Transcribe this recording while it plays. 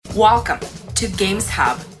Welcome to Games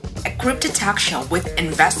Hub, a crypto talk show with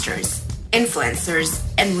investors, influencers,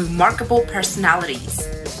 and remarkable personalities.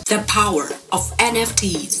 The power of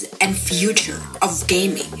NFTs and future of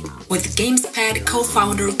gaming with GamesPad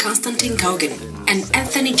co-founder Konstantin Kogan and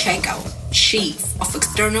Anthony Checo, Chief of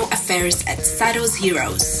External Affairs at Cytos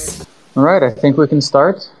Heroes. All right, I think we can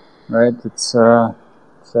start. Right, it's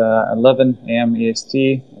 11 a.m.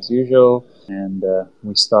 EST as usual, and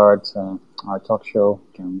we start our talk show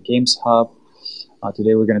on Games Hub.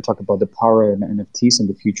 Today we're going to talk about the power of NFTs and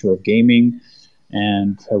the future of gaming,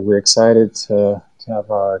 and we're excited to have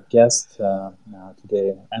our guest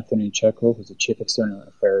today, Anthony Checo, who's the Chief External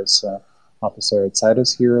Affairs Officer at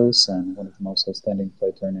Cytos Heroes and one of the most outstanding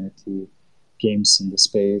play-to-earn NFT games in the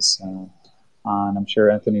space. And I'm sure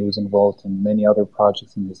Anthony was involved in many other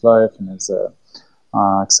projects in his life and his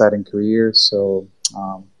exciting career. So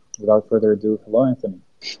without further ado, hello, Anthony.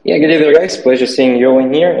 Yeah, good evening, guys. Pleasure seeing you all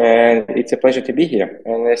in here, and it's a pleasure to be here.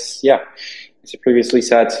 And as previously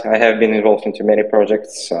said, I have been involved into many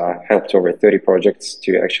projects, helped over 30 projects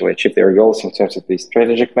to actually achieve their goals in terms of the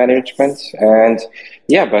strategic management. And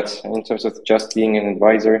but in terms of just being an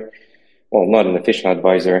advisor, well, not an official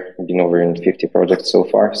advisor, I've been over in 50 projects so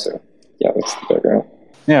far. So that's the background.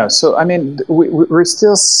 Yeah, so I mean, we're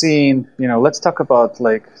still seeing, let's talk about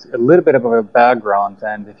like a little bit of a background,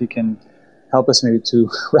 and if you can help us maybe to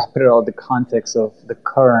wrap it all the context of the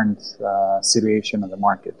current situation of the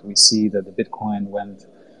market. We see that the Bitcoin went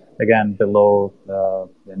again below the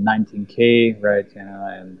 19K, right?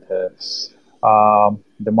 And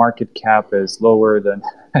the market cap is lower than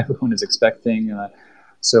everyone is expecting.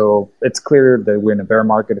 So it's clear that we're in a bear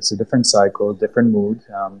market. It's a different cycle, different mood.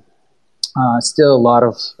 Still, a lot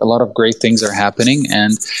of great things are happening,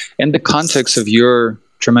 and in the context of your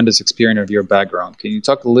tremendous experience of your background, can you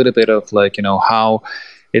talk a little bit of how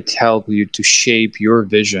it helped you to shape your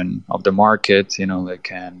vision of the market?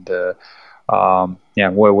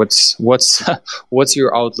 What's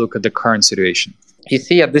your outlook at the current situation? You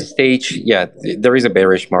see, at this stage, there is a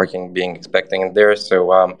bearish market being expecting there.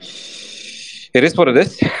 So it is what it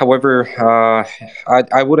is. However,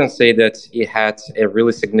 I wouldn't say that it had a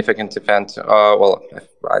really significant effect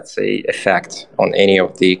on any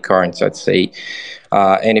of the current,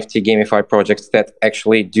 NFT gamify projects that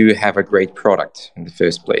actually do have a great product in the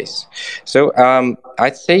first place. So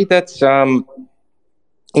I'd say that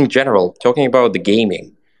in general, talking about the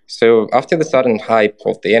gaming, so after the sudden hype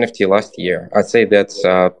of the NFT last year, I'd say that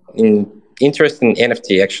interest in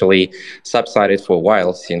NFT actually subsided for a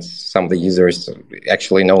while, since some of the users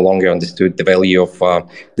actually no longer understood the value of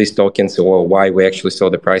these tokens or why we actually saw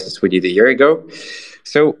the prices we did a year ago.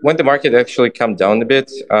 So when the market actually calmed down a bit,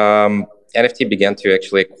 NFT began to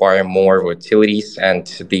actually acquire more utilities, and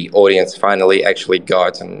the audience finally actually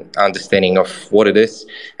got an understanding of what it is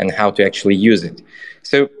and how to actually use it.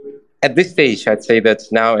 So at this stage, I'd say that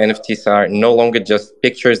now NFTs are no longer just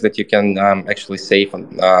pictures that you can actually save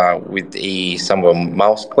with some of a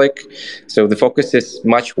mouse click. So the focus is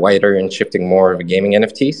much wider and shifting more of gaming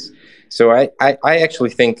NFTs. So I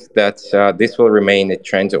actually think that this will remain a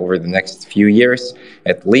trend over the next few years,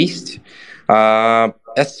 at least.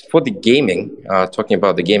 As for the gaming, talking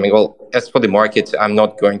about the gaming, as for the market, I'm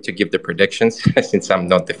not going to give the predictions since I'm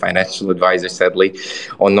not the financial advisor, sadly,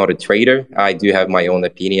 or not a trader. I do have my own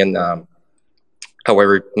opinion.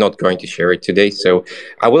 However, not going to share it today. So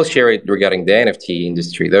I will share it regarding the NFT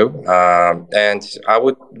industry, though. And I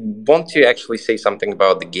would want to actually say something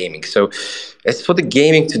about the gaming. So as for the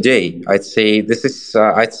gaming today, I'd say this is,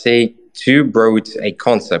 too broad a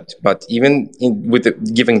concept, but even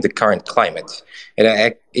given the current climate,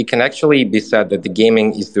 it can actually be said that the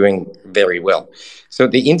gaming is doing very well. So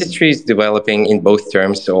the industry is developing in both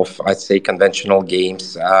terms of, conventional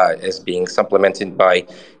games as being supplemented by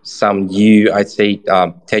some new,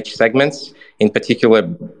 tech segments, in particular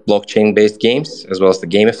blockchain-based games, as well as the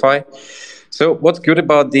gamify. So what's good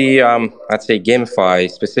about the,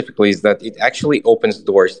 gamify specifically is that it actually opens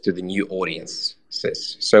doors to the new audiences.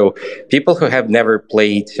 So people who have never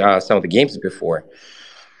played some of the games before,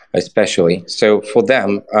 especially. So for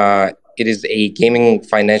them, it is a gaming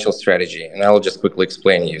financial strategy, and I'll just quickly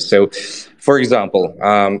explain you. So, for example,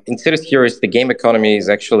 in Cytos Heroes, the game economy is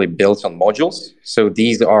actually built on modules. So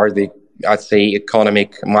these are the,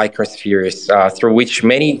 economic microspheres through which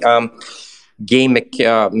many game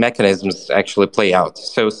mechanisms actually play out.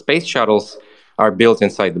 So space shuttles are built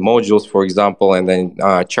inside the modules, for example, and then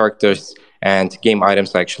characters and game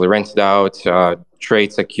items are actually rented out,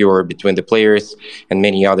 trades occur between the players, and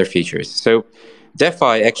many other features. So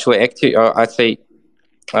DeFi actually,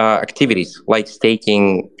 activities like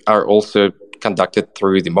staking are also conducted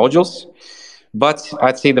through the modules. But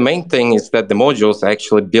I'd say the main thing is that the modules are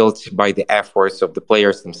actually built by the efforts of the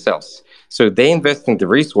players themselves. So they invest in the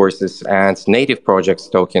resources and native projects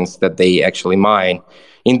tokens that they actually mine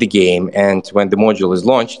in the game. And when the module is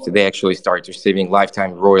launched, they actually start receiving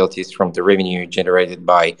lifetime royalties from the revenue generated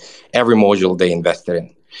by every module they invested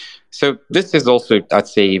in. So this is also, I'd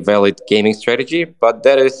say, a valid gaming strategy, but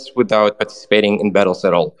that is without participating in battles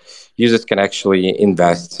at all. Users can actually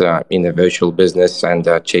invest in a virtual business and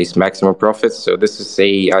chase maximum profits. So this is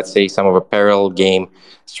I'd say, some of a parallel game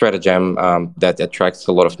stratagem that attracts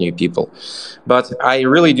a lot of new people. But I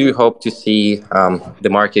really do hope to see the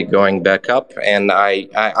market going back up, and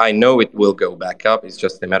I know it will go back up. It's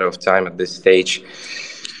just a matter of time at this stage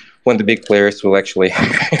when the big players will actually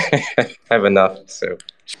have enough. So.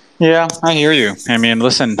 Yeah, I hear you. I mean,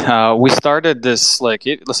 listen, we started this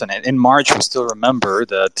listen, in March. We still remember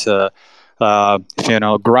that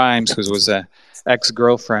Grimes, who was a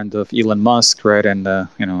ex-girlfriend of Elon Musk, right, and a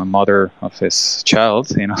mother of his child.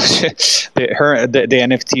 The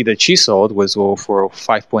NFT that she sold was for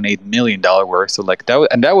 $5.8 million worth. So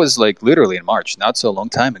that was like literally in March, not so long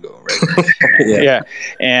time ago, right? Yeah,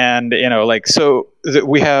 and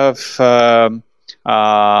we have.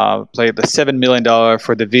 Played the $7 million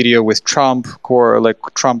for the video with Trump corn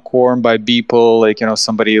by people,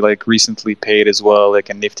 somebody recently paid as well, like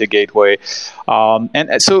a Nifty Gateway,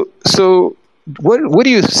 and so what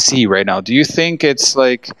do you see right now? Do you think it's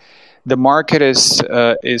like the market has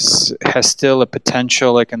still a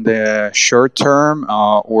potential in the short term,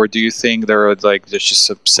 or do you think there's just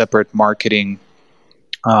a separate marketing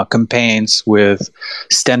campaigns with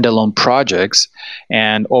standalone projects,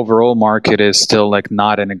 and overall market is still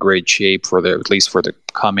not in a great shape at least for the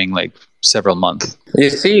coming several months?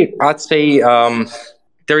 You see, I'd say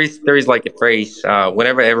there is like a phrase: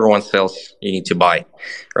 whenever everyone sells, you need to buy,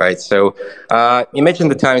 right? So imagine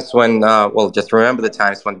the times when, just remember the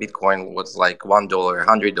times when Bitcoin was like $1,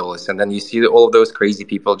 $100, and then you see all of those crazy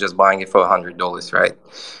people just buying it for $100, right?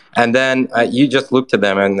 And then you just looked at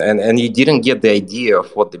them and you didn't get the idea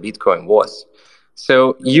of what the Bitcoin was.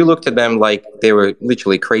 So you looked at them like they were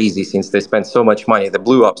literally crazy since they spent so much money, they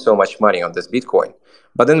blew up so much money on this Bitcoin.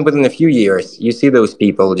 But then within a few years, you see those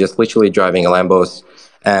people just literally driving Lambos,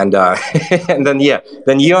 and and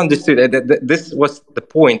then you understood that this was the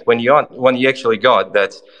point when you actually got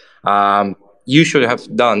that you should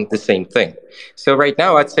have done the same thing. So right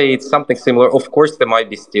now, I'd say it's something similar. Of course, there might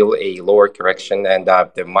be still a lower correction, and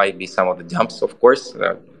there might be some of the dumps. Of course,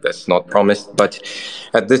 that's not promised. But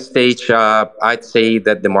at this stage, I'd say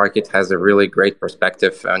that the market has a really great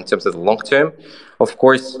perspective in terms of the long term. Of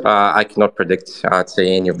course, I cannot predict, I'd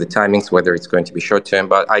say, any of the timings, whether it's going to be short term,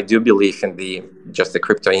 but I do believe in just the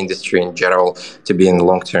crypto industry in general to be in the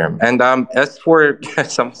long term. And as for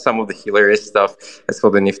some of the hilarious stuff, as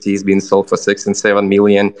for the NFTs being sold for 6 and 7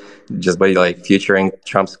 million, just by featuring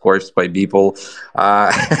Trump's corpse by people,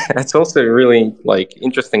 that's also a really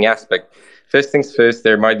interesting aspect. First things first,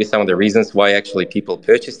 there might be some of the reasons why actually people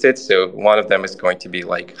purchased it. So one of them is going to be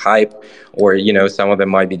hype, or some of them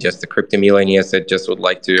might be just the crypto millionaires that just would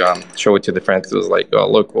like to show it to the friends. It was like,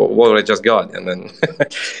 oh look, what I just got, and then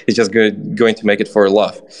it's just going to make it for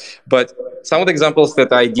love. But some of the examples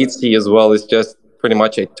that I did see as well is just pretty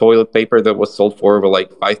much a toilet paper that was sold for over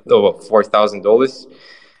 $4,000.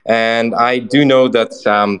 And I do know that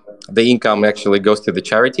the income actually goes to the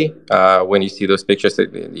charity. When you see those pictures,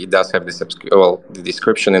 it does have the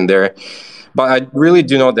description in there. But I really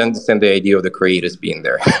do not understand the idea of the creators being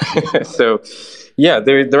there. So, yeah,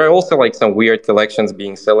 there are also some weird collections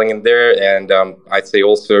selling in there. And I'd say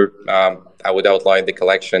also I would outline the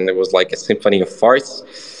collection. It was like a symphony of farts.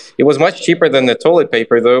 It was much cheaper than the toilet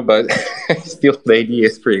paper, though, but still the idea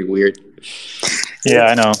is pretty weird. Yeah,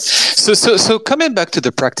 I know. So coming back to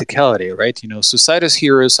the practicality, right? Societas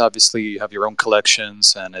Heroes, obviously you have your own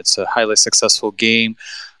collections, and it's a highly successful game,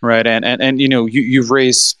 right? And you've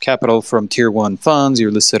raised capital from tier 1 funds.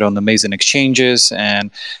 You're listed on amazing exchanges,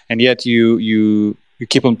 and yet you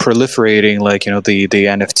keep on proliferating, the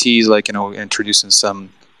NFTs, introducing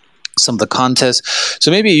some of the contests.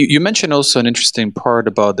 So maybe you mentioned also an interesting part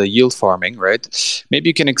about the yield farming, right? Maybe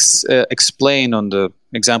you can explain on the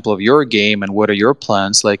example of your game and what are your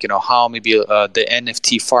plans, how maybe the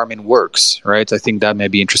NFT farming works, right? I think that may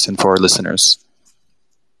be interesting for our listeners.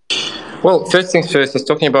 Well, first things first is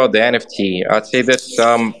talking about the NFT. I'd say that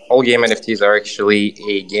all game NFTs are actually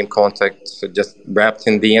a game content just wrapped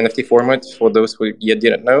in the NFT format for those who yet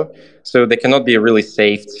didn't know. So they cannot be really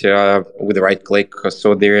saved with the right click.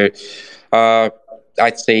 So they're,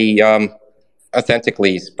 I'd say,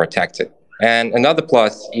 authentically is protected. And another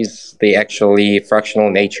plus is the actually fractional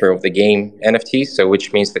nature of the game NFT, so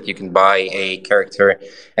which means that you can buy a character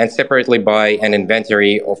and separately buy an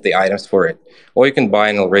inventory of the items for it, or you can buy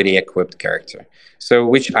an already equipped character. So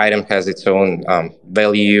which item has its own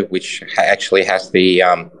value, which actually has the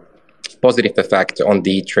positive effect on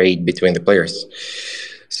the trade between the players.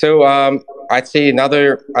 So I'd say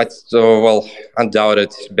another,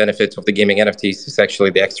 undoubted benefit of the gaming NFTs is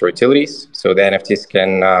actually the extra utilities. So the NFTs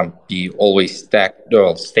can be always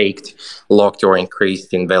staked, locked, or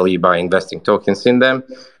increased in value by investing tokens in them,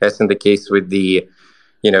 as in the case with the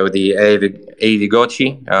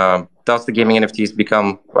Gochi. Thus, the gaming NFTs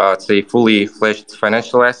become, I'd say, fully fledged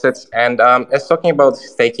financial assets. And as talking about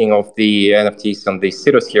staking of the NFTs on the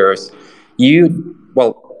Citos Heroes,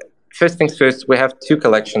 first things first, we have two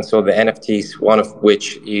collections of the NFTs, one of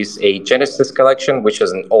which is a Genesis collection, which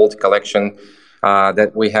is an old collection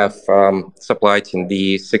that we have supplied in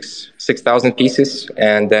the 6,000 pieces.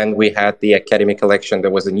 And then we had the Academy collection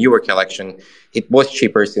that was a newer collection. It was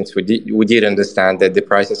cheaper since we did understand that the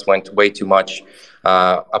prices went way too much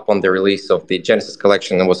upon the release of the Genesis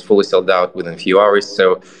collection and was fully sold out within a few hours.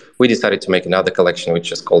 So we decided to make another collection,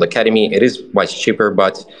 which is called Academy. It is much cheaper,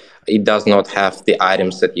 but it does not have the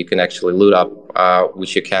items that you can actually loot up,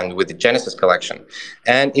 which you can with the Genesis collection.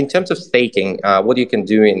 And in terms of staking, what you can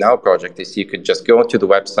do in our project is you could just go onto the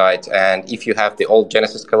website, and if you have the old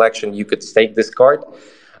Genesis collection, you could stake this card.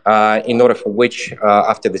 In order for which,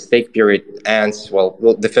 after the stake period ends,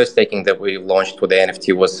 the first staking that we launched for the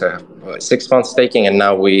NFT was 6 month staking, and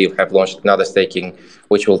now we have launched another staking,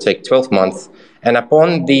 which will take 12 months. And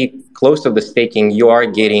upon the close of the staking, you are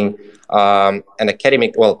getting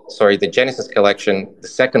the Genesis collection, the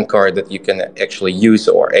second card that you can actually use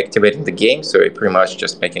or activate in the game. So you're pretty much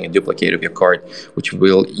just making a duplicate of your card, which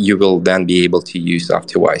you will then be able to use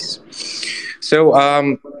afterwards. So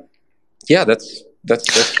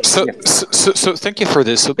So thank you for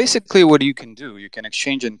this. So basically what you can do, you can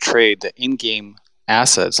exchange and trade the in-game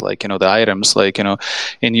assets, like, the items, like,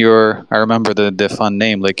 in your, I remember the fun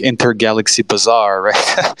name, like Intergalaxy Bazaar, right?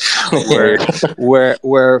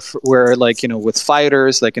 where like, with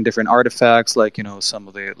fighters, like in different artifacts, like, some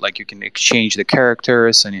of the, like, you can exchange the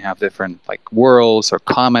characters and you have different like worlds or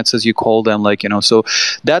comets, as you call them, like, so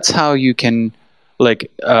that's how you can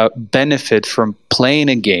benefit from playing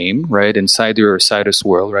a game, right, inside your Citus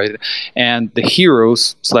world, right? And the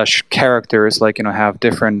heroes / characters, like, have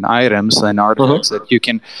different items and artifacts that you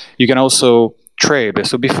can also trade.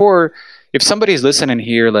 So before, if somebody's listening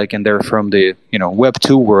here, like, and they're from the Web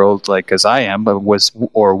 2 world, like as I am, but was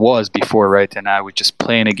before, right? And I was just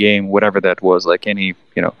playing a game, whatever that was, like any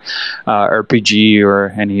RPG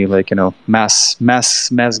or any mass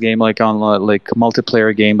game, like online, like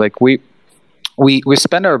multiplayer game, like we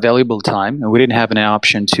spend our valuable time, and we didn't have an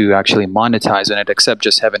option to actually monetize on it except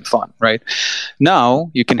just having fun, right? Now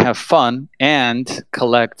you can have fun and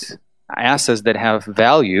collect assets that have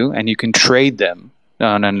value, and you can trade them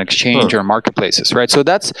on an exchange or marketplaces, right? So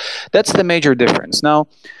that's the major difference. Now,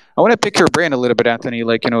 I want to pick your brain a little bit, Anthony.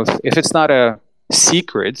 Like, if it's not a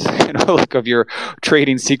secret, like of your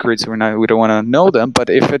trading secrets, we don't want to know them. But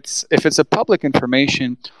if it's a public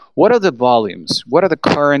information, what are the volumes? What are the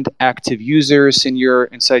current active users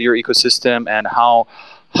inside your ecosystem, and how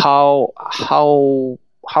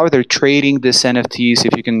are they trading this NFTs?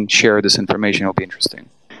 If you can share this information, it'll be interesting.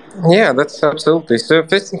 Yeah, that's absolutely. So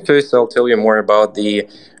first thing first, I'll tell you more about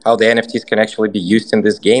how the NFTs can actually be used in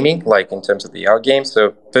this gaming, like in terms of the AR game.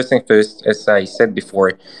 So first thing first, as I said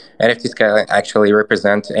before, NFTs can actually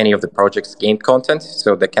represent any of the project's game content.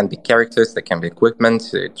 So there can be characters, there can be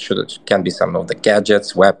equipment, can be some of the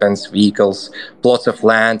gadgets, weapons, vehicles, plots of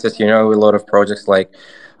land, as you know, a lot of projects like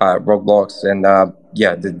Roblox, and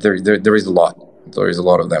there is a lot. There is a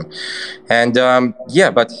lot of them. And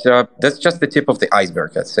but that's just the tip of the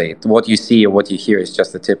iceberg, let's say. What you see or what you hear is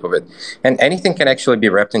just the tip of it. And anything can actually be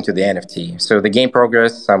wrapped into the NFT. So the game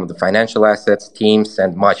progress, some of the financial assets, teams,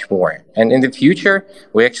 and much more. And in the future,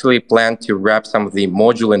 we actually plan to wrap some of the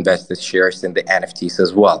module investors' shares in the NFTs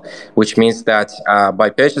as well, which means that by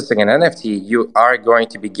purchasing an NFT, you are going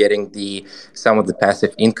to be getting some of the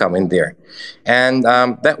passive income in there. And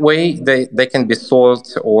that way, they can be sold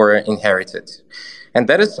or inherited. And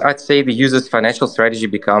that is, I'd say, the user's financial strategy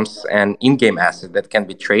becomes an in-game asset that can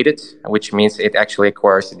be traded, which means it actually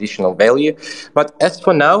acquires additional value. But as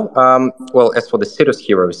for now, as for the Citus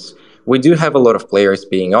Heroes, we do have a lot of players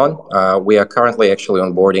being on. We are currently actually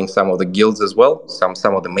onboarding some of the guilds as well,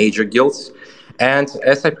 some of the major guilds. And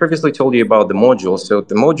as I previously told you about the modules, so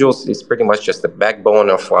the modules is pretty much just the backbone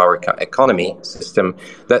of our economy system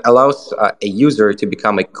that allows a user to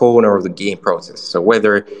become a co-owner of the game process. So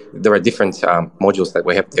whether there are different modules that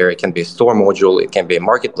we have there, it can be a store module, it can be a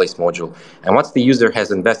marketplace module. And once the user has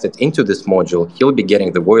invested into this module, he'll be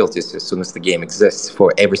getting the royalties as soon as the game exists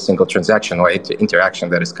for every single transaction or interaction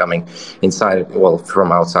that is coming inside, well,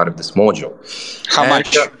 from outside of this module. How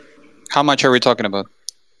much? How much are we talking about?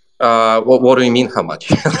 What do you mean? How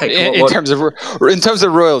much? Like, in terms of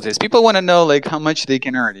royalties, people want to know like how much they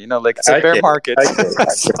can earn. You know, like it's a fair market.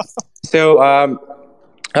 So, all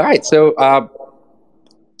right. So,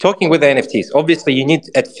 talking with the NFTs, obviously you need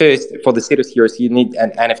at first for the Serious Heroes, you need an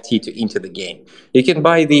NFT to enter the game. You can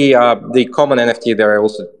buy the common NFT. There are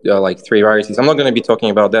also like 3 rarities. I'm not going to be talking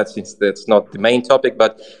about that since that's not the main topic.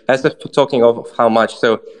 But as of talking of how much,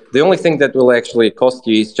 so the only thing that will actually cost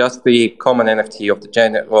you is just the common NFT of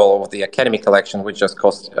the Academy collection, which just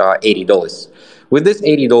costs $80. With this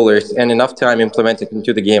 $80 and enough time implemented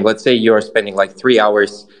into the game, let's say you're spending like 3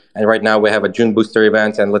 hours. And right now we have a June booster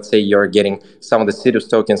event, and let's say you're getting some of the Sidus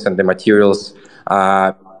tokens and the materials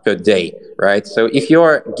per day, right? So if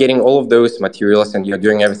you're getting all of those materials and you're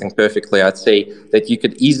doing everything perfectly, I'd say that you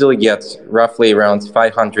could easily get roughly around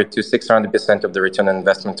 500 to 600% of the return on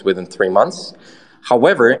investment within 3 months.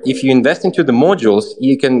 However, if you invest into the modules,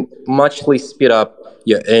 you can muchly speed up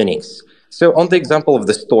your earnings. So on the example of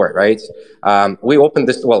the store, right?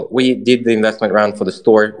 We did the investment round for the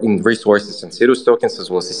store in resources and Cirrus tokens as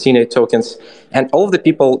well as the CNA tokens. And all of the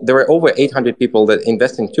people, there were over 800 people that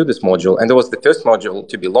invested into this module. And it was the first module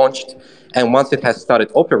to be launched. And once it has started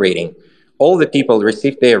operating, all the people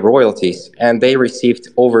received their royalties, and they received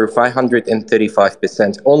over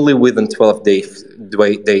 535% only within 12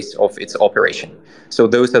 days of its operation. So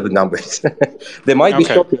those are the numbers. They might be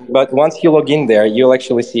shocking, but once you log in there, you'll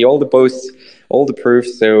actually see all the posts, all the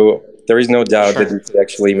proofs. So there is no doubt that you could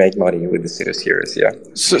actually make money with the Serious Heroes. Yeah.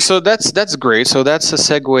 So that's great. So that's a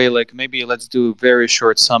segue. Like maybe let's do a very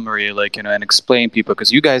short summary, like and explain people,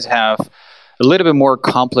 because you guys have a little bit more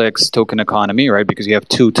complex token economy, right? Because you have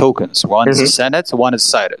 2 tokens. One is Senate, one is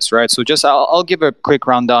Citus, right? So just I'll give a quick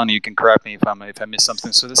rundown. You can correct me if I miss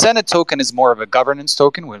something. So the Senate token is more of a governance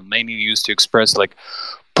token, we're mainly used to express like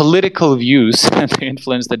political views and to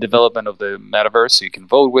influence the development of the metaverse. So you can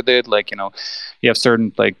vote with it, like you have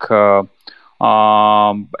certain like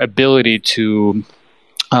ability to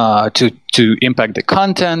impact the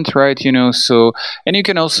content, right? So, and you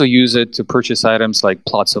can also use it to purchase items like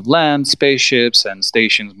plots of land, spaceships, and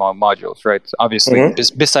stations modules, right? Obviously,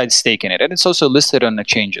 besides staking it. And it's also listed on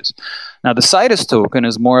exchanges. Now, the Citus token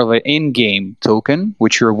is more of an in-game token,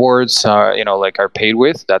 which rewards, are paid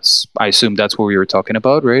with. I assume that's what we were talking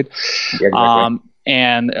about, right? Yeah, exactly.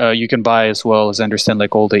 And you can buy, as well as understand,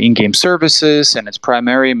 like all the in-game services, and its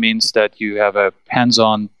primary means that you have a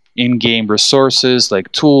hands-on in-game resources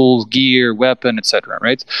like tools, gear, weapon, etc.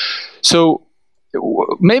 Right? So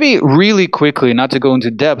maybe really quickly, not to go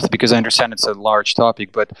into depth because I understand it's a large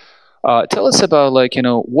topic, but tell us about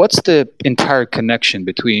what's the entire connection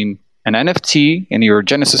between an NFT in your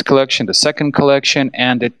Genesis collection, the second collection,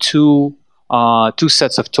 and the two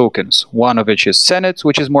sets of tokens. One of which is Senate,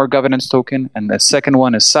 which is more governance token, and the second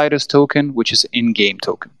one is Citus token, which is in-game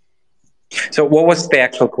token. So what was the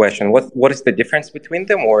actual question? What is the difference between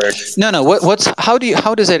them, or no? How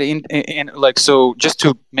does it like, so just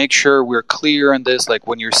to make sure we're clear on this, like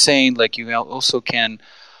when you're saying like you also can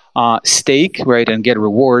stake, right, and get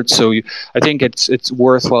rewards. So I think it's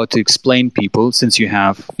worthwhile to explain people, since you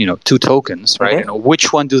have 2 tokens, right?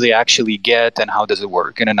 Which one do they actually get, and how does it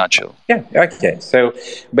work in a nutshell? Yeah. Okay. So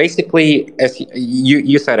basically, as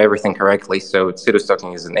you said everything correctly. So Cirrus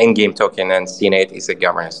token is an in-game token, and C8 is a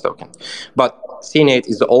governance token. But C8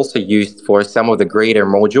 is also used for some of the greater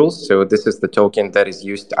modules. So this is the token that is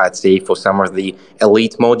used, I'd say, for some of the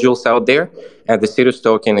elite modules out there. And the Cirrus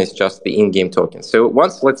token is just the in-game token. So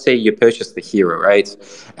once, let's say, you purchase the hero, right?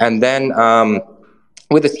 And then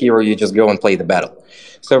with this hero, you just go and play the battle.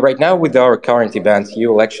 So right now, with our current event, you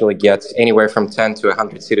will actually get anywhere from 10 to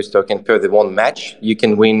 100 Cirrus token per the one match. You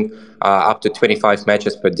can win up to 25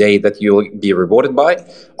 matches per day that you'll be rewarded by.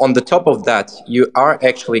 On the top of that, you are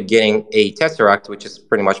actually getting a Tesseract, which is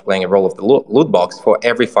pretty much playing a role of the loot box for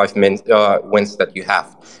every 5 wins that you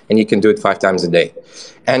have. And you can do it 5 times a day.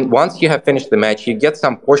 And once you have finished the match, you get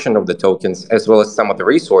some portion of the tokens as well as some of the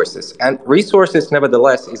resources. And resources,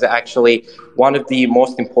 nevertheless, is actually one of the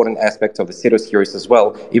most important aspects of the Cirrus Heroes as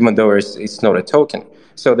well, even though it's not a token.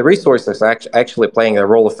 So the resources are actually playing a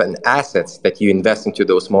role of an assets that you invest into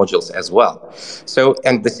those modules as well. So,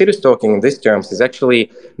 and the Cirrus token in these terms is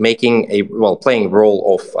actually playing a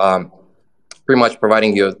role of pretty much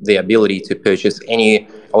providing you the ability to purchase any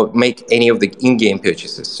or make any of the in-game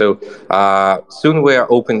purchases. So soon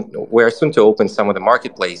we're soon to open some of the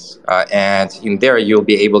marketplace, and in there you'll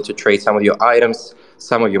be able to trade some of your items,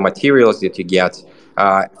 some of your materials that you get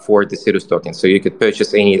for the Cirrus token. So you could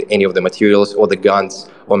purchase any of the materials or the guns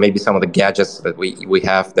or maybe some of the gadgets that we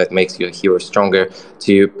have that makes your hero stronger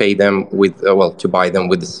to pay them with to buy them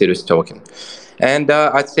with the Cirrus token. And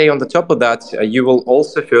I'd say on the top of that, you will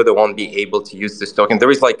also further on be able to use this token. There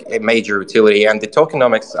is like a major utility, and the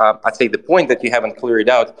tokenomics, I'd say the point that you haven't cleared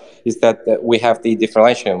out is that we have the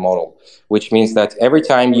differential model, which means that every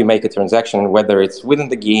time you make a transaction, whether it's within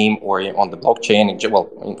the game or on the blockchain,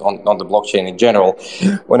 on the blockchain in general,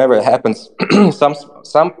 whenever it happens,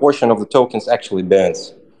 some portion of the tokens actually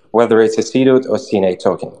burns, whether it's a CDOT or CNA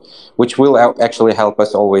token, which will actually help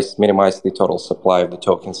us always minimize the total supply of the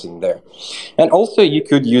tokens in there. And also, you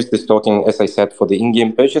could use this token, as I said, for the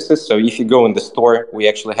in-game purchases. So if you go in the store, we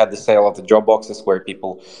actually had the sale of the drop boxes where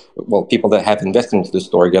people that have invested into the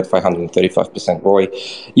store get 535% ROI.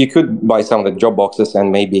 You could buy some of the drop boxes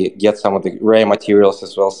and maybe get some of the rare materials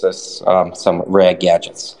as well as some rare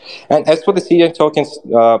gadgets. And as for the CDOT tokens,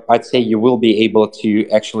 I'd say you will be able to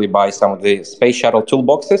actually buy some of the space shuttle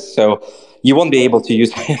toolboxes. So you won't be able to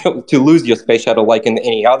use to lose your space shuttle like in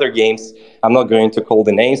any other games. I'm not going to call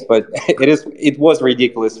the names, but it was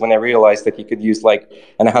ridiculous when I realized that you could use like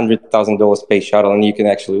an $100,000 space shuttle and you can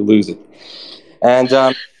actually lose it. And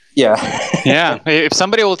yeah. Yeah. If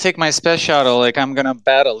somebody will take my space shuttle, like I'm gonna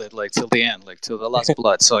battle it like till the end, like till the last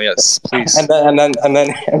blood. So yes, please.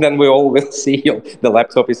 And then we all will see the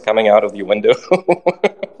laptop is coming out of the window.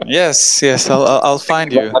 Yes. I'll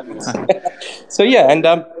find you. So yeah, and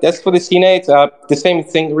as for the Senate, the same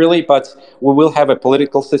thing really, but we will have a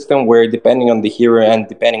political system where, depending on the hero and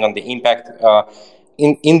depending on the impact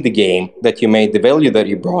in the game that you made, the value that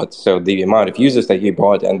you brought, so the amount of users that you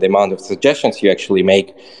brought and the amount of suggestions you actually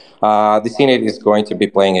make, the Senate is going to be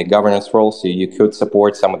playing a governance role. So you could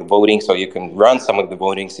support some of the voting, so you can run some of the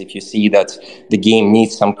votings if you see that the game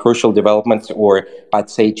needs some crucial developments, or I'd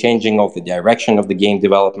say changing of the direction of the game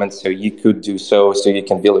development. So you could do so you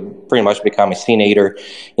can pretty much become a senator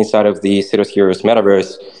inside of the Cirrus Heroes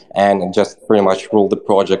metaverse and just pretty much rule the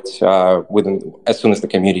project as soon as the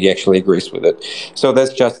community actually agrees with it. So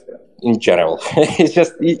that's just in general. It's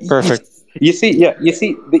just perfect. You see,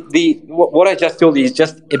 what I just told you is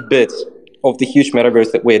just a bit of the huge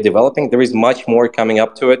metaverse that we're developing. There is much more coming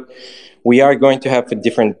up to it. We are going to have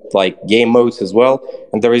different game modes as well,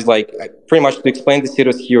 and there is pretty much to explain the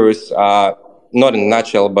Cirrus Heroes, not in a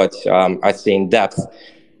nutshell, but I'd say in depth.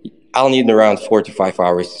 I'll need around 4 to 5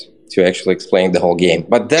 hours to actually explain the whole game,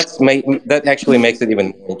 but that actually makes it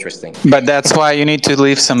even more interesting. But that's why you need to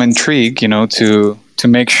leave some intrigue, to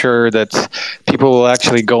make sure that people will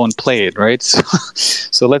actually go and play it, right?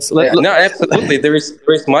 So let's. No, absolutely. There is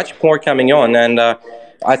much more coming on, and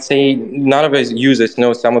I'd say none of us users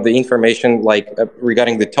know some of the information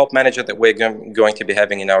regarding the top manager that we're going to be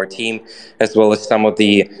having in our team, as well as some of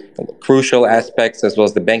the crucial aspects, as well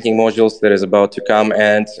as the banking modules that is about to come.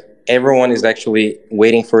 And everyone is actually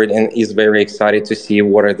waiting for it and is very excited to see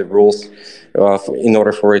what are the rules in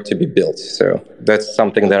order for it to be built. So that's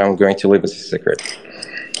something that I'm going to leave as a secret.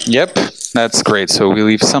 Yep, that's great. So we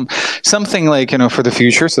leave something for the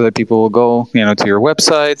future, so that people will go to your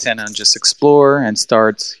website and just explore and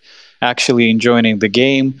start actually enjoying the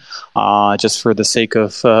game. Just for the sake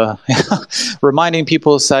of reminding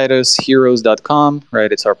people, CirrusHeroes.com,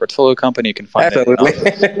 right? It's our portfolio company. You can find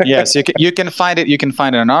it. Yes, you can find it. You can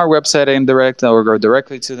find it on our website indirect, or go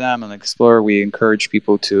directly to them and explore. We encourage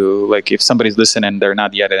people to, if somebody's listening and they're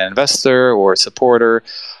not yet an investor or a supporter,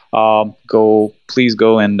 please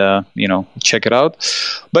go and check it out.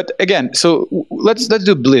 But again, so let's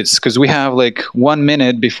do blitz, because we have 1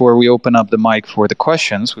 minute before we open up the mic for the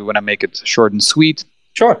questions. We want to make it short and sweet.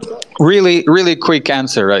 Sure. Really, really quick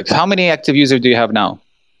answer. How many active users do you have now?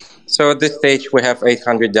 So at this stage, we have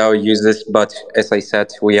 800 DAO users, but as I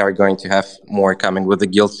said, we are going to have more coming with the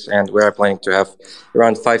guilds, and we are planning to have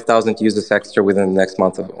around 5,000 users extra within the next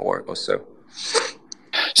month or so.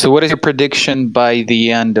 So what is your prediction by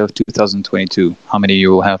the end of 2022? How many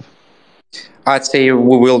you will have? I'd say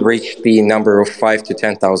we will reach the number of 5,000 to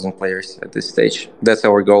 10,000 players at this stage. That's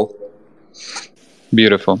our goal.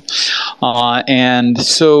 Beautiful. And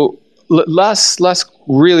so last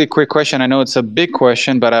really quick question. I know it's a big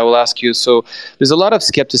question, but I will ask you. So there's a lot of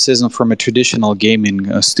skepticism from a traditional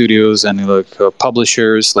gaming studios and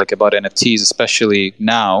publishers about NFTs, especially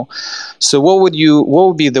now. So what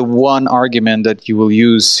would be the one argument that you will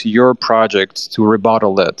use your project to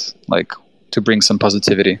rebuttal that, to bring some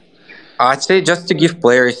positivity? I'd say just to give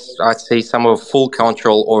players, I'd say some of full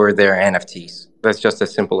control over their NFTs. That's just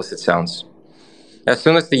as simple as it sounds. As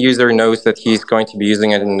soon as the user knows that he's going to be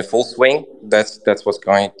using it in the full swing, that's what's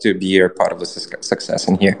going to be a part of the success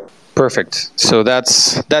in here. Perfect. So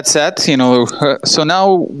that's it. So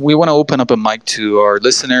now we want to open up a mic to our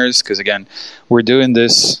listeners because again, we're doing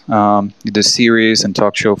this series and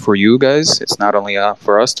talk show for you guys. It's not only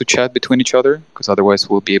for us to chat between each other because otherwise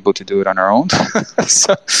we'll be able to do it on our own.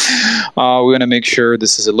 So we want to make sure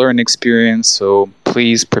this is a learning experience. So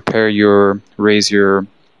please raise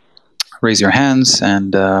your hands,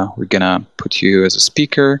 and we're gonna put you as a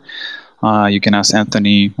speaker. You can ask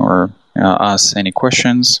Anthony or us any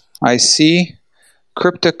questions. I see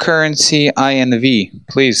cryptocurrency INV,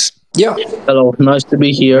 please. Yeah. Hello, nice to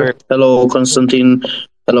be here. Hello, Konstantin.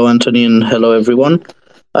 Hello, Anthony, and hello, everyone.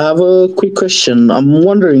 I have a quick question. I'm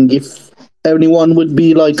wondering if anyone would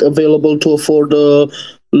be available to afford a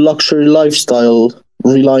luxury lifestyle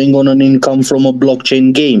relying on an income from a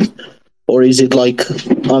blockchain game, or is it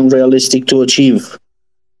unrealistic to achieve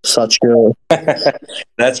such a?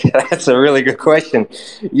 That's a really good question.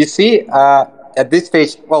 You see, at this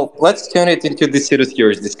stage, well, let's turn it into the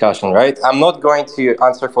serious discussion, right? I'm not going to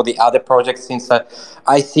answer for the other projects since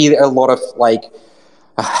I see a lot of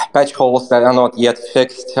patch holes that are not yet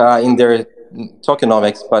fixed in their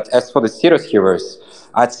tokenomics. But as for the serious heroes,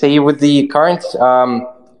 I'd say with the current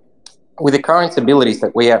abilities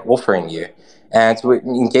that we are offering you, and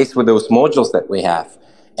in case with those modules that we have,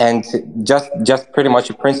 and just pretty much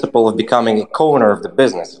a principle of becoming a co-owner of the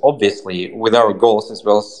business, obviously with our goals as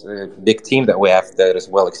well as a big team that we have that is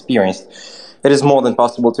well experienced, it is more than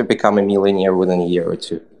possible to become a millionaire within a year or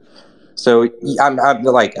two. So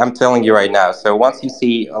I'm telling you right now. So once you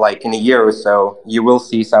see in a year or so, you will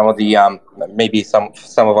see some of the maybe some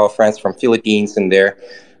of our friends from Philippines in there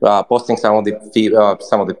posting some of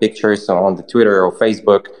the pictures on the Twitter or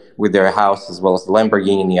Facebook with their house as well as the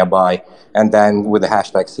Lamborghini nearby, and then with the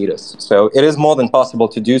hashtag Cetus. So it is more than possible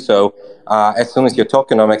to do so as soon as your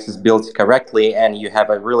tokenomics is built correctly and you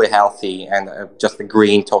have a really healthy and just a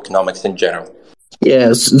green tokenomics in general.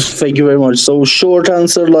 Yes, thank you very much. So short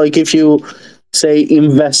answer, if you say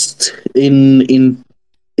invest in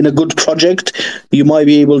a good project, you might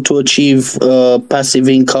be able to achieve passive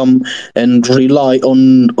income and rely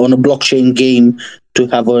on a blockchain game to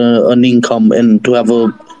have an income and to have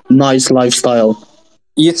a nice lifestyle.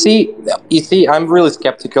 You see, I'm really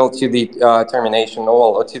skeptical to the termination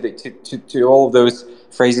or to all of those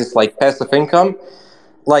phrases like passive income.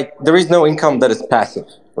 There is no income that is passive,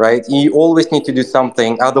 right? You always need to do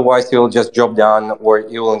something, otherwise you'll just drop down or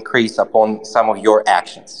you will increase upon some of your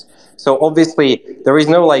actions. So obviously there is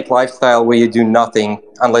no lifestyle where you do nothing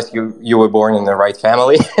unless you were born in the right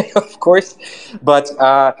family, of course. But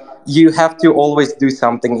you have to always do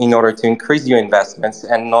something in order to increase your investments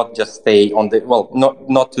and not just stay on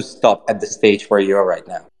not to stop at the stage where you are right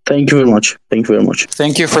now. Thank you very much. Thank you very much.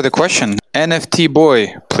 Thank you for the question. NFT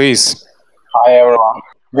boy, please. Hi everyone.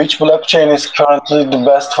 Which blockchain is currently the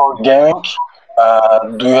best for gaming?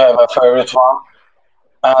 Do you have a favorite one?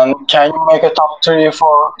 And can you make a top 3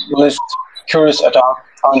 for list curious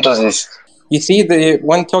enthusiasts? You see,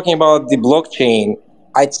 when talking about the blockchain,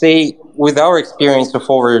 I'd say with our experience of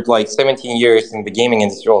over 17 years in the gaming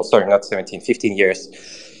industry, 15 years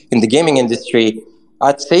in the gaming industry,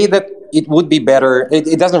 I'd say that it would be better.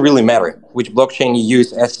 It doesn't really matter which blockchain you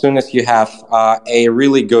use as soon as you have a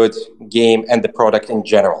really good game and the product in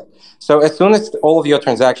general. So as soon as all of your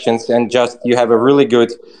transactions and just you have a really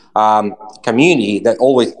good community that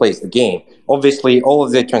always plays the game, obviously all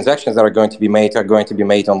of the transactions that are going to be made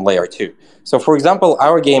on layer 2. So for example,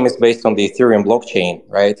 our game is based on the Ethereum blockchain,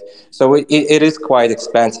 right? So it is quite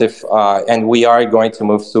expensive and we are going to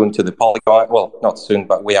move soon to the Polygon. Well, not soon,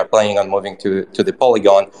 but we are planning on moving to the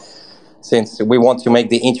Polygon, since we want to make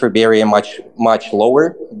the entry barrier much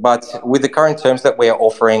lower. But with the current terms that we are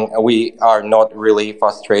offering, we are not really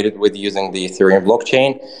frustrated with using the Ethereum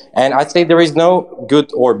blockchain. And I'd say there is no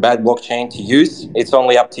good or bad blockchain to use. It's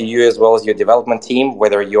only up to you as well as your development team,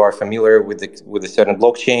 whether you are familiar with a certain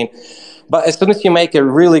blockchain. But as soon as you make a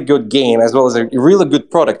really good game, as well as a really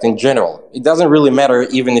good product in general, it doesn't really matter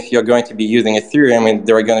even if you're going to be using Ethereum and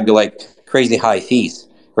there are going to be crazy high fees.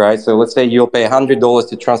 Right, so let's say you'll pay $100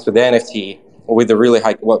 to transfer the NFT with a really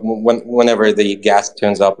high, whenever the gas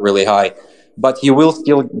turns up really high, but you will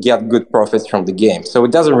still get good profits from the game. So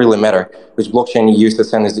it doesn't really matter which blockchain you use as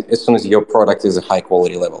soon as your product is a high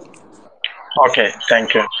quality level. Okay,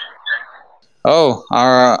 thank you. Oh,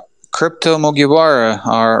 our Crypto Mugiwara,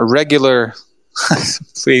 our regular,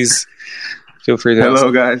 please feel free to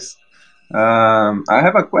Hello, guys. I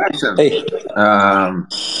have a question. Hey.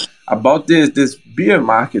 about this beer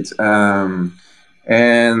market, and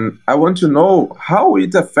I want to know how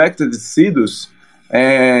it affected Sidus,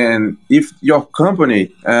 and if your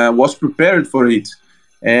company was prepared for it,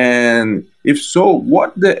 and if so,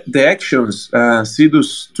 what the actions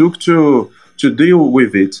Sidus took to deal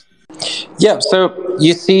with it. Yeah, so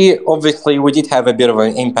you see, obviously, we did have a bit of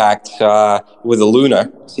an impact with the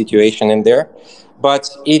Luna situation in there, but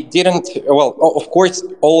it didn't. Well, of course,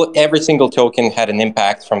 every single token had an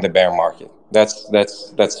impact from the bear market.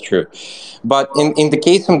 That's true. But in the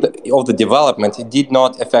case of the development, it did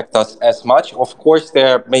not affect us as much. Of course,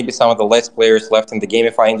 there may be some of the less players left in the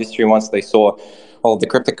GameFi industry once they saw all the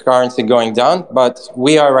cryptocurrency going down, but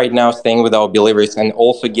we are right now staying with our believers and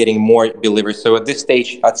also getting more believers. So at this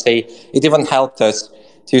stage, I'd say it even helped us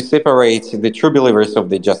to separate the true believers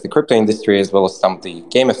of just the crypto industry as well as some of the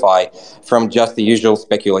GameFi from just the usual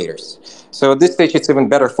speculators. So at this stage, it's even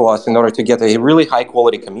better for us in order to get a really high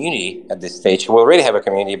quality community at this stage. We already have a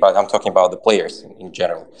community, but I'm talking about the players in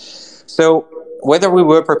general. So whether we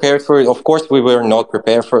were prepared for it, of course, we were not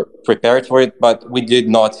prepared for it, but we did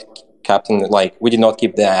not we did not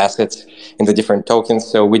keep the assets in the different tokens.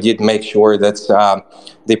 So we did make sure that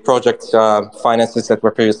the project finances that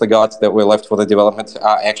were previously got that were left for the development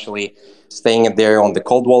are actually staying there on the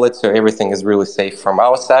cold wallet. So everything is really safe from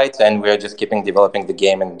our side, and we're just keeping developing the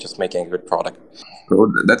game and just making a good product.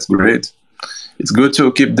 Oh, that's great. It's good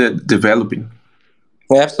to keep developing.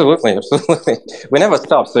 Absolutely. We never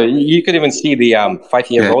stop. So you could even see the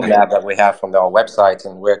 5-year roadmap that we have from our website,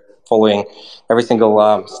 and we're following every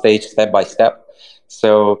single stage step by step.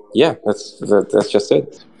 So yeah, that's just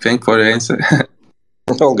it. Thank for the answer.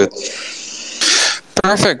 All good.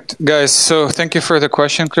 Perfect, guys. So thank you for the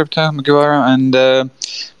question, Crypto Mugiwara. And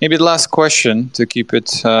maybe the last question to keep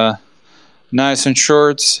it nice and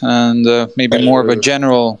short, and maybe more of a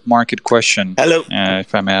general market question. Hello.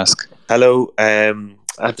 If I may ask. Hello.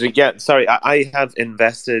 Yeah, sorry, I have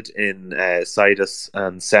invested in Sidus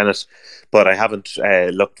and Senate, but I haven't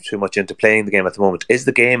looked too much into playing the game at the moment. Is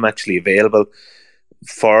the game actually available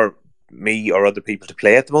for me or other people to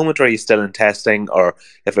play at the moment, or are you still in testing? Or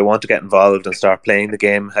if I want to get involved and start playing the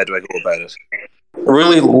game, how do I go about it?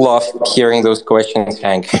 Really love hearing those questions,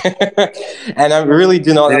 Hank. And I really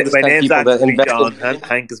do not understand my name's people that invest. John.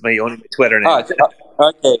 Hank is my only Twitter name.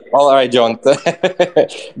 Okay, all right, John.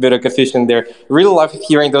 Bit of confusion there. Really love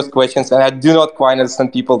hearing those questions, and I do not quite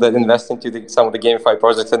understand people that invest into some of the GameFi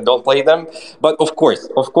projects and don't play them. But of course,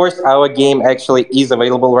 our game actually is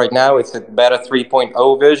available right now. It's a beta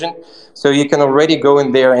 3.0 version, so you can already go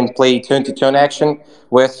in there and play turn-to-turn action.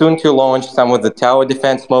 We're soon to launch some of the tower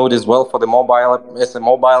defense mode as well for the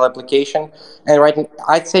mobile application. And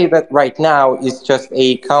I'd say that right now is just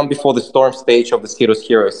a calm before the storm stage of the Cirrus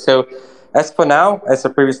Heroes. So as for now, as I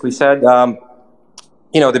previously said,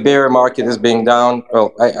 the bear market is being down.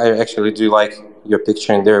 Well, I actually do like your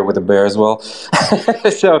picture in there with the bear as well.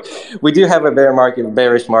 So we do have a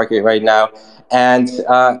bearish market right now. And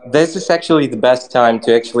this is actually the best time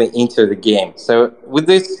to actually enter the game. So with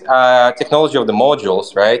this technology of the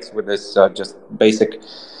modules, right, with this just basic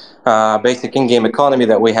in-game economy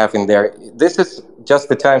that we have in there, this is just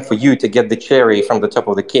the time for you to get the cherry from the top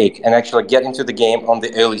of the cake and actually get into the game on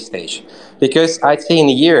the early stage. Because I'd say in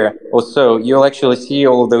a year or so, you'll actually see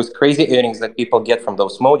all of those crazy earnings that people get from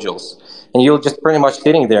those modules. And you'll just pretty much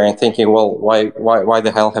sitting there and thinking, well, why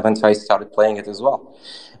the hell haven't I started playing it as well?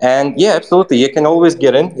 And yeah, absolutely. You can always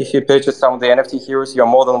get in. If you purchase some of the NFT heroes, you're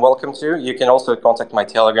more than welcome to. You can also contact my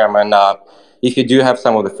Telegram. And if you do have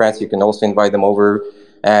some of the friends, you can also invite them over.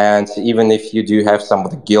 And even if you do have some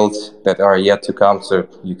of the guilds that are yet to come, so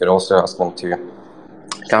you could also ask them to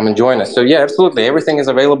come and join us. So yeah, absolutely. Everything is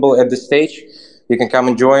available at this stage. You can come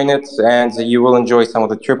and join it, and you will enjoy some of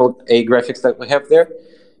the AAA graphics that we have there.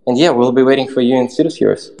 And yeah, we'll be waiting for you in Cirrus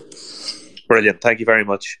Heroes. Brilliant. Thank you very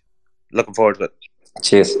much. Looking forward to it.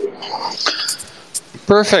 Cheers.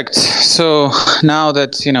 Perfect. So now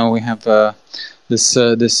that we have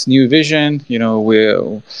this new vision,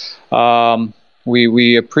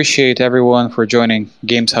 we appreciate everyone for joining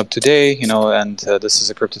Games Hub today. And this is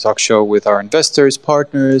a Crypto Talk show with our investors,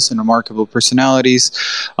 partners, and remarkable personalities.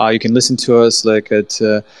 You can listen to us at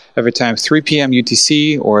every time 3 p.m.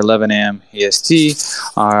 UTC or 11 a.m. EST,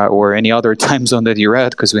 or any other time zone that you're at,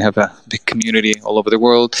 because we have a big community all over the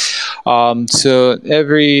world. So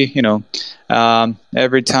every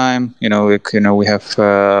every time. We have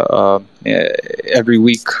every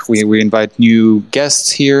week we invite new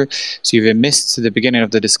guests here. So if you missed the beginning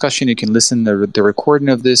of the discussion, you can listen to the recording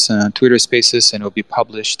of this on Twitter Spaces, and it'll be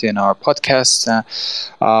published in our podcast.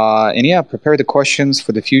 Prepare the questions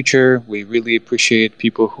for the future. We really appreciate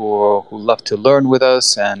people who love to learn with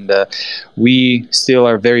us, and we still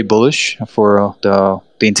are very bullish for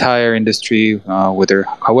the entire industry,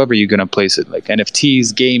 however you're going to place it, like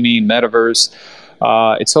NFTs, gaming, metaverse.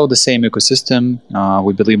 It's all the same ecosystem.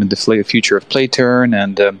 We believe in the future of Playturn,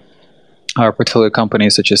 and our portfolio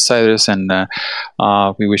companies such as Cyrus, and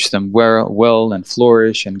we wish them well and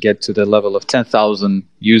flourish and get to the level of 10,000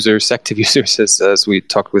 users, active users, as we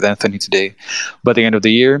talked with Anthony today, by the end of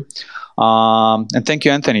the year. And thank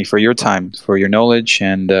you, Anthony, for your time, for your knowledge,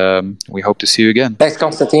 and we hope to see you again. Thanks,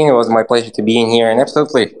 Konstantin. It was my pleasure to be in here, and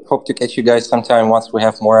absolutely hope to catch you guys sometime once we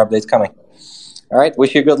have more updates coming. All right,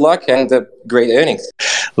 wish you good luck and great earnings.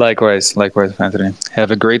 Likewise, Anthony.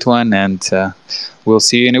 Have a great one, and we'll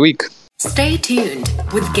see you in a week. Stay tuned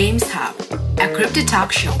with Games Hub, a crypto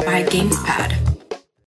talk show by GamesPad.